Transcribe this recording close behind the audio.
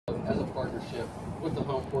partnership with the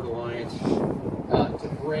Home Port Alliance to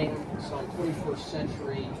bring some 21st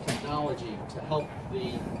century technology to help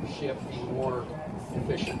the ship be more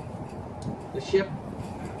efficient. The ship,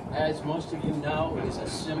 as most of you know, is a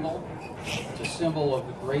symbol. It's a symbol of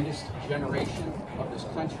the greatest generation of this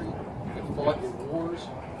country that fought in wars,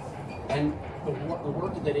 and the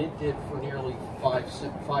work that it did for nearly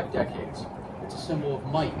five decades. It's a symbol of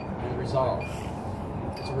might and resolve.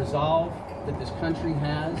 It's a resolve that this country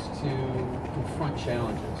has to confront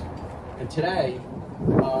challenges. And today,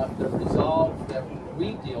 the resolve that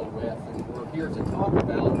we deal with and we're here to talk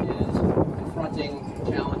about is confronting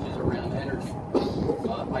challenges around energy.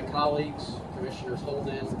 My colleagues, Commissioners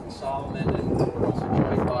Holden and Solomon, and we're also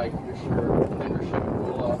joined by Commissioner Battleship.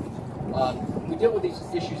 We deal with these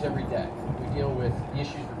issues every day. We deal with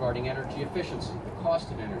issues regarding energy efficiency, the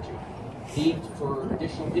cost of energy, need for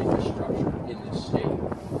additional infrastructure in this state.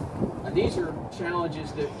 And these are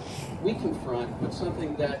challenges that we confront, but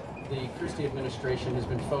something that the Christie administration has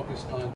been focused on